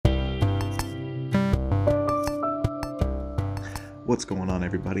What's going on,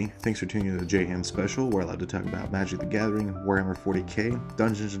 everybody? Thanks for tuning in to the JHAM Special, where I love to talk about Magic the Gathering, Warhammer 40k,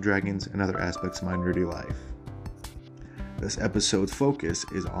 Dungeons & Dragons, and other aspects of my nerdy life. This episode's focus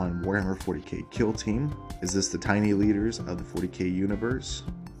is on Warhammer 40k Kill Team. Is this the tiny leaders of the 40k universe?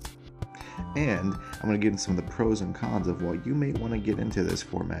 And I'm going to get into some of the pros and cons of why you may want to get into this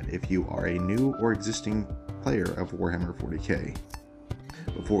format if you are a new or existing player of Warhammer 40k.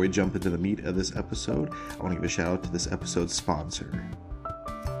 Before we jump into the meat of this episode, I want to give a shout out to this episode's sponsor.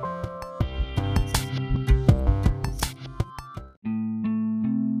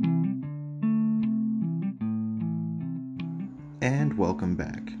 And welcome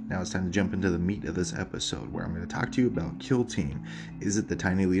back. Now it's time to jump into the meat of this episode, where I'm going to talk to you about Kill Team. Is it the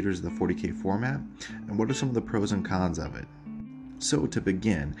tiny leaders of the 40k format? And what are some of the pros and cons of it? So to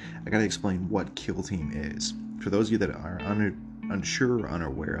begin, I gotta explain what Kill Team is. For those of you that are unsure or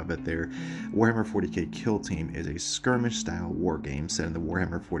unaware of it, Warhammer 40k Kill Team is a skirmish-style war game set in the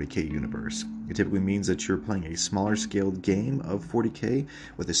Warhammer 40k universe. It typically means that you're playing a smaller-scaled game of 40k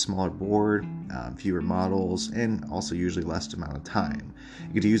with a smaller board, fewer models, and also usually less amount of time.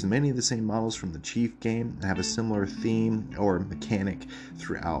 You get to use many of the same models from the Chief game and have a similar theme or mechanic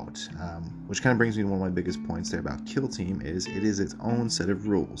throughout, which kind of brings me to one of my biggest points there about Kill Team is it is its own set of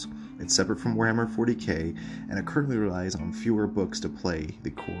rules. It's separate from Warhammer 40k, and it currently relies on fewer books to play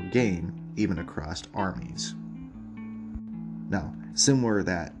the core game, even across armies. Now, similar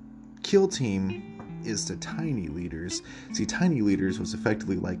that Kill Team is to Tiny Leaders. See, Tiny Leaders was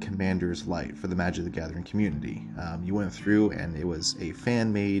effectively like Commander's Light for the Magic the Gathering community. You went through and it was a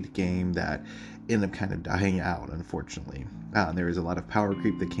fan-made game that ended up kind of dying out, unfortunately. There was a lot of power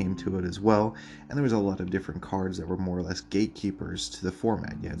creep that came to it as well, and there was a lot of different cards that were more or less gatekeepers to the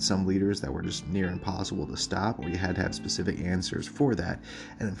format. You had some leaders that were just near impossible to stop, or you had to have specific answers for that,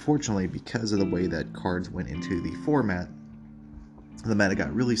 and unfortunately, because of the way that cards went into the format, the meta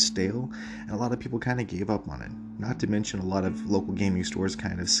got really stale, and a lot of people kind of gave up on it. Not to mention a lot of local gaming stores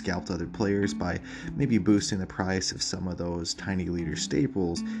kind of scalped other players by maybe boosting the price of some of those tiny leader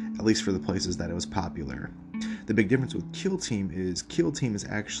staples, at least for the places that it was popular. The big difference with Kill Team is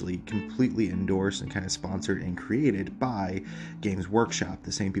actually completely endorsed and kind of sponsored and created by Games Workshop,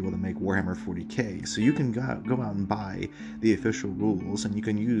 the same people that make Warhammer 40k. So you can go out and buy the official rules, and you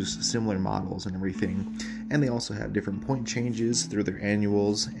can use similar models and everything. And they also have different point changes through their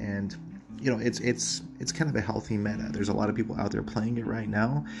annuals, and it's kind of a healthy meta. There's a lot of people out there playing it right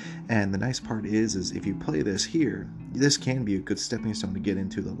now, and the nice part is if you play this here, this can be a good stepping stone to get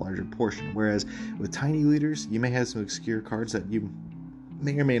into the larger portion. Whereas with tiny leaders, you may have some obscure cards that you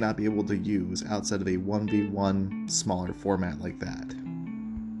may or may not be able to use outside of a 1v1 smaller format like that.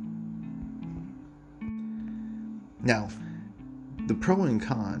 Now, the pro and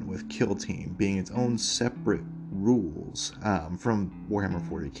con with Kill Team being its own separate rules from Warhammer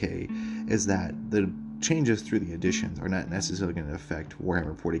 40k is that the changes through the additions are not necessarily going to affect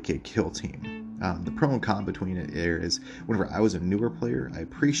Warhammer 40k Kill Team. The pro and con between it is, whenever I was a newer player, I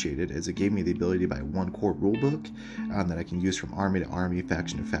appreciated it as it gave me the ability to buy one core rulebook that I can use from army to army,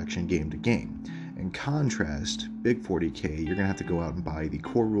 faction to faction, game to game. In contrast, Big 40k, you're going to have to go out and buy the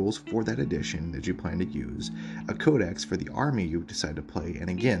core rules for that edition that you plan to use, a codex for the army you decide to play, and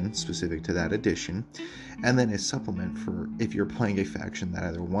again, specific to that edition, and then a supplement for if you're playing a faction that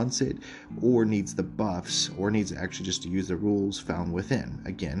either wants it or needs the buffs or needs actually just to use the rules found within,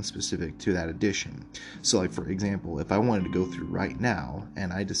 again, specific to that edition. So like, for example, if I wanted to go through right now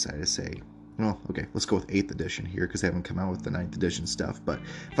and I decide to say, well, okay, let's go with 8th edition here because they haven't come out with the 9th edition stuff. But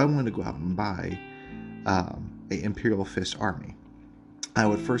if I wanted to go out and buy a Imperial Fist army, I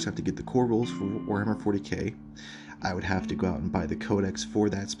would first have to get the core rules for Warhammer 40k. I would have to go out and buy the codex for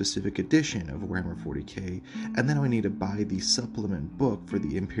that specific edition of Warhammer 40k, and then I would need to buy the supplement book for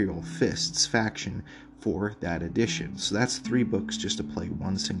the Imperial Fists faction for that edition. So that's 3 books just to play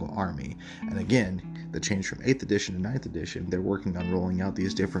one single army. And again, the change from 8th edition to 9th edition, they're working on rolling out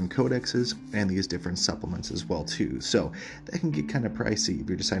these different codexes and these different supplements as well too. So that can get kind of pricey if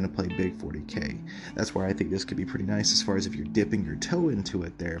you're deciding to play Big 40k. That's where I think this could be pretty nice as far as if you're dipping your toe into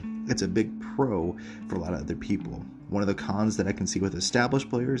it there. It's a big pro for a lot of other people. One of the cons that I can see with established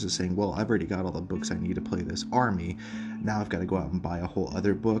players is saying, well, I've already got all the books I need to play this army. Now I've got to go out and buy a whole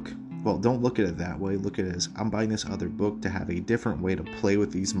other book. Well, don't look at it that way. Look at it as I'm buying this other book to have a different way to play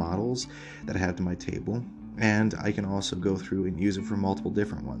with these models that I have to my table. And I can also go through and use it for multiple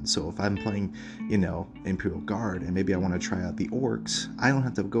different ones. So if I'm playing, Imperial Guard, and maybe I want to try out the Orcs, I don't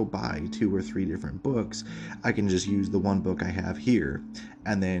have to go buy 2 or 3 different books. I can just use the one book I have here,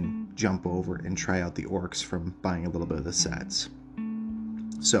 and then jump over and try out the Orcs from buying a little bit of the sets.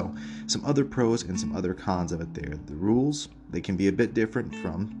 So, some other pros and some other cons of it there. The rules, they can be a bit different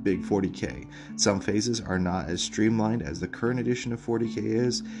from Big 40K. Some phases are not as streamlined as the current edition of 40K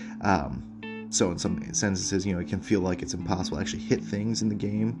is. So in some senses, it can feel like it's impossible to actually hit things in the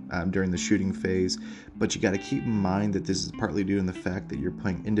game during the shooting phase. But you got to keep in mind that this is partly due to the fact that you're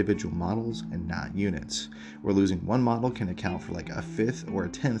playing individual models and not units, where losing one model can account for like a fifth or a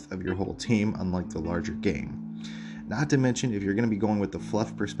tenth of your whole team, unlike the larger game. Not to mention, if you're going to be going with the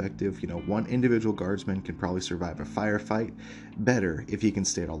fluff perspective, one individual guardsman can probably survive a firefight better if he can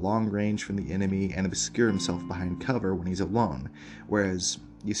stay at a long range from the enemy and obscure himself behind cover when he's alone. Whereas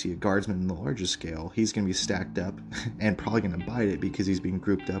you see a guardsman in the larger scale, he's going to be stacked up and probably going to bite it because he's being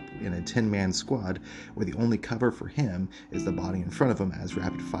grouped up in a 10-man squad where the only cover for him is the body in front of him as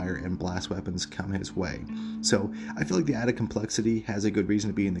rapid fire and blast weapons come his way. So I feel like the added complexity has a good reason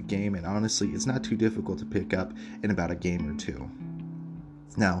to be in the game, and honestly, it's not too difficult to pick up in about a game or two.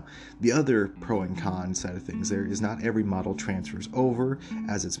 Now, the other pro and con side of things there is not every model transfers over,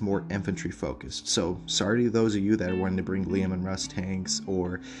 as it's more infantry focused. So sorry to those of you that are wanting to bring Liam and Russ tanks,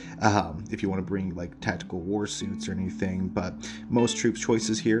 or if you want to bring like tactical war suits or anything, but most troop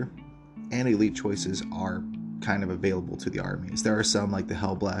choices here and elite choices are kind of available to the armies. There are some like the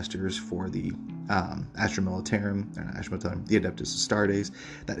Hellblasters for the Astra Militarum, or not Astra Militarum, the Adeptus Astartes,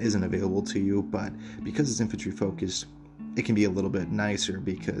 that isn't available to you, but because it's infantry focused, it can be a little bit nicer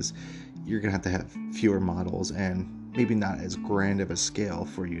because you're going to have fewer models and maybe not as grand of a scale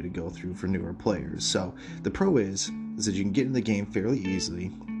for you to go through for newer players. So the pro is that you can get in the game fairly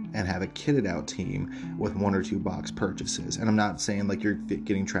easily and have a kitted out team with 1 or 2 box purchases. And I'm not saying like you're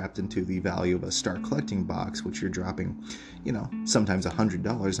getting trapped into the value of a start collecting box, which you're dropping, sometimes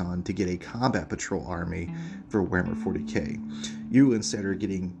 $100 on to get a combat patrol army for Warhammer 40K. You instead are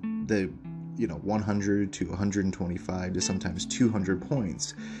getting the 100 to 125 to sometimes 200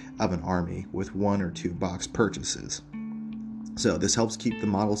 points of an army with 1 or 2 box purchases. So this helps keep the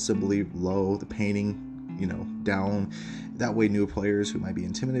model assembly low, the painting, down. That way new players who might be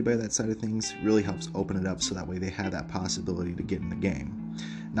intimidated by that side of things really helps open it up so that way they have that possibility to get in the game.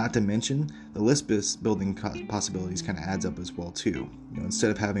 Not to mention, the list building possibilities kind of adds up as well too.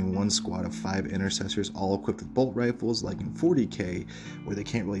 Instead of having one squad of 5 intercessors all equipped with bolt rifles like in 40K, where they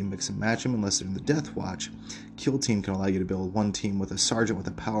can't really mix and match them unless they're in the Death Watch, Kill Team can allow you to build one team with a sergeant with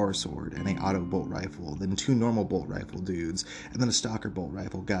a power sword and an auto bolt rifle, then 2 normal bolt rifle dudes, and then a stalker bolt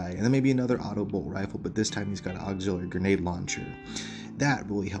rifle guy, and then maybe another auto bolt rifle, but this time he's got an auxiliary grenade launcher. That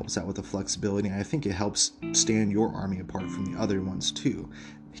really helps out with the flexibility, and I think it helps stand your army apart from the other ones too.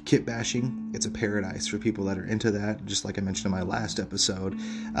 Kit bashing, it's a paradise for people that are into that, just like I mentioned in my last episode.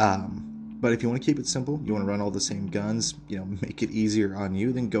 But if you want to keep it simple, you want to run all the same guns, make it easier on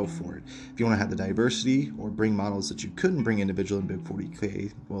you, then go for it. If you want to have the diversity or bring models that you couldn't bring individually in Big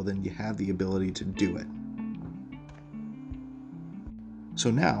 40K, well then you have the ability to do it.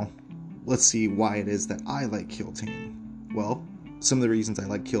 So now, let's see why it is that I like Kill Team. Well, some of the reasons I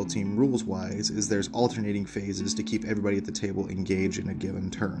like Kill Team rules-wise is there's alternating phases to keep everybody at the table engaged in a given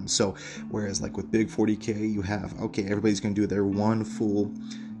turn. So, whereas like with Big 40K, you have, everybody's going to do their one full,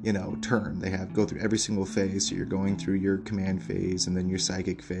 turn. They have go through every single phase. So you're going through your command phase and then your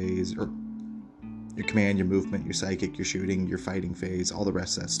psychic phase, or your command, your movement, your psychic, your shooting, your fighting phase, all the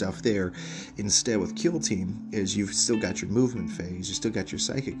rest of that stuff there. Instead, with Kill Team, is you've still got your movement phase, you still got your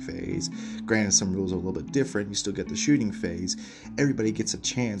psychic phase. Granted, some rules are a little bit different. You still get the shooting phase. Everybody gets a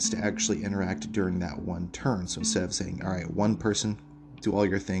chance to actually interact during that one turn. So instead of saying, all right, one person, do all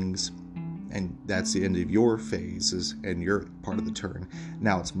your things, and that's the end of your phases and your part of the turn,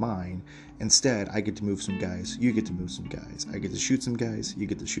 now it's mine. Instead, I get to move some guys, you get to move some guys. I get to shoot some guys, you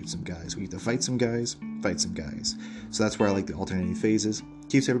get to shoot some guys. We get to fight some guys, fight some guys. So that's where I like the alternating phases.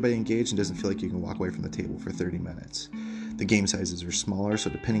 Keeps everybody engaged and doesn't feel like you can walk away from the table for 30 minutes. The game sizes are smaller,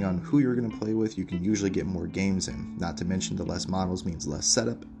 so depending on who you're going to play with, you can usually get more games in. Not to mention the less models means less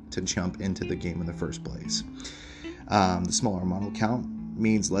setup to jump into the game in the first place. The smaller model count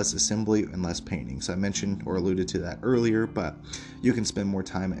means less assembly and less painting. So I mentioned or alluded to that earlier, but you can spend more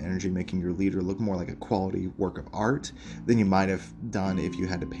time and energy making your leader look more like a quality work of art than you might have done if you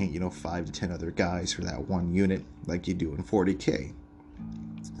had to paint, 5 to 10 other guys for that one unit like you do in 40K.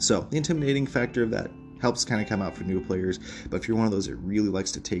 So the intimidating factor of that helps kind of come out for new players, but if you're one of those that really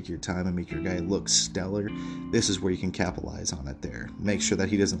likes to take your time and make your guy look stellar, this is where you can capitalize on it there. Make sure that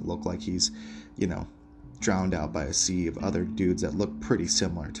he doesn't look like he's, drowned out by a sea of other dudes that look pretty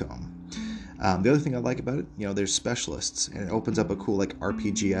similar to him. The other thing I like about it, there's specialists, and it opens up a cool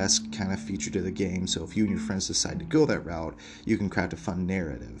RPG-esque kind of feature to the game. So if you and your friends decide to go that route, you can craft a fun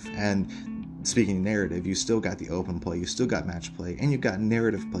narrative. And speaking of narrative, you still got the open play, you still got match play, and you've got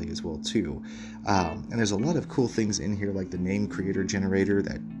narrative play as well too. And there's a lot of cool things in here, like the name creator generator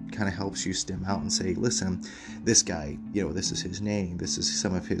that kind of helps you stem out and say, listen, this guy, this is his name, this is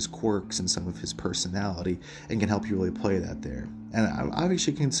some of his quirks and some of his personality, and can help you really play that there. And I've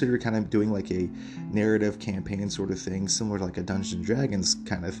actually considered kind of doing like a narrative campaign sort of thing, similar to like a Dungeons & Dragons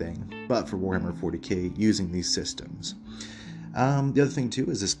kind of thing, but for Warhammer 40k using these systems. The other thing too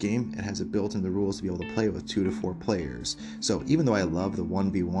is this game, it has it built in the rules to be able to play with 2 to 4 players. So even though I love the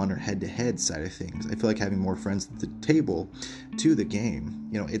 1v1 or head-to-head side of things, I feel like having more friends at the table to the game,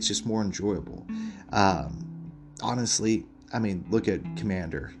 it's just more enjoyable. Honestly, I mean, look at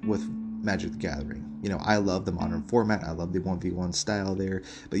Commander with Magic the Gathering. I love the modern format, I love the 1v1 style there,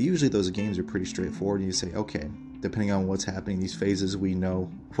 but usually those games are pretty straightforward, and you say, okay, depending on what's happening these phases, we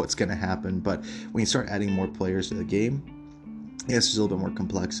know what's going to happen. But when you start adding more players to the game, yes, there's a little bit more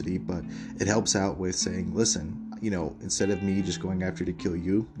complexity, but it helps out with saying, listen, instead of me just going after to kill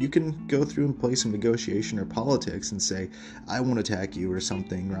you, you can go through and play some negotiation or politics and say, I won't attack you or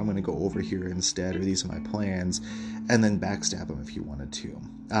something, or I'm going to go over here instead, or these are my plans, and then backstab them if you wanted to.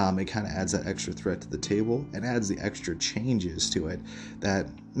 It kind of adds that extra threat to the table and adds the extra changes to it that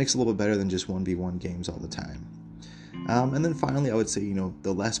makes it a little bit better than just 1v1 games all the time. And then finally, I would say,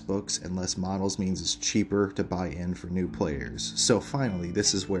 the less books and less models means it's cheaper to buy in for new players. So finally,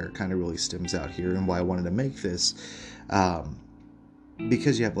 this is where it kind of really stems out here and why I wanted to make this.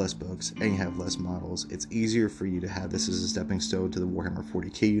 Because you have less books and you have less models, it's easier for you to have this as a stepping stone to the Warhammer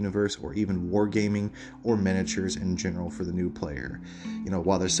 40k universe, or even wargaming or miniatures in general for the new player.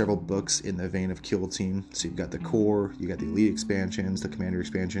 While there's several books in the vein of Kill Team, so you've got the core, you got the elite expansions, the commander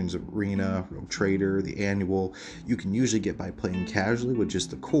expansions, arena, Rogue Trader, the annual, you can usually get by playing casually with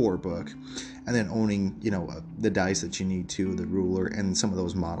just the core book, and then owning, the dice that you need to, the ruler, and some of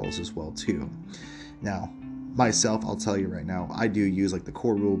those models as well too. Now, myself, I'll tell you right now, I do use like the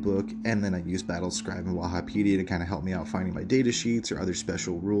core rule book, and then I use Battlescribe and Wahapedia to kind of help me out finding my data sheets or other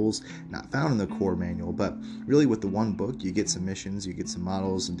special rules not found in the core manual. But really, with the one book, you get some missions, you get some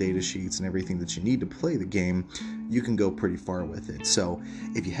models and data sheets and everything that you need to play the game. You can go pretty far with it. So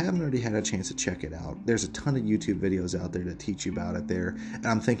if you haven't already had a chance to check it out, there's a ton of YouTube videos out there to teach you about it there, and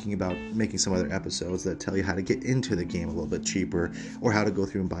I'm thinking about making some other episodes that tell you how to get into the game a little bit cheaper, or how to go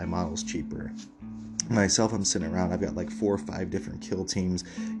through and buy models cheaper. Myself, I'm sitting around, I've got like 4 or 5 different kill teams,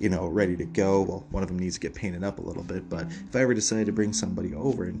 ready to go. Well, one of them needs to get painted up a little bit, but if I ever decided to bring somebody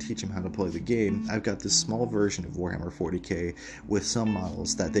over and teach them how to play the game, I've got this small version of Warhammer 40k with some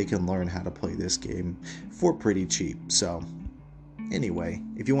models that they can learn how to play this game for pretty cheap. So anyway,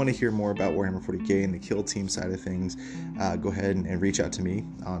 if you want to hear more about Warhammer 40k and the kill team side of things, go ahead and reach out to me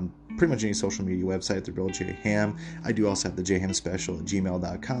on pretty much any social media website, The Real J Ham. I do also have the JHam Special at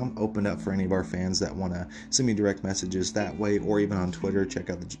gmail.com open up for any of our fans that want to send me direct messages that way, or even on Twitter. Check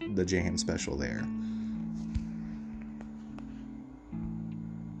out the JHam Special there.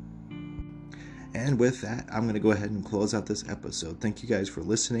 And with that, I'm going to go ahead and close out this episode. Thank you guys for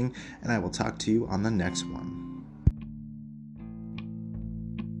listening, and I will talk to you on the next one.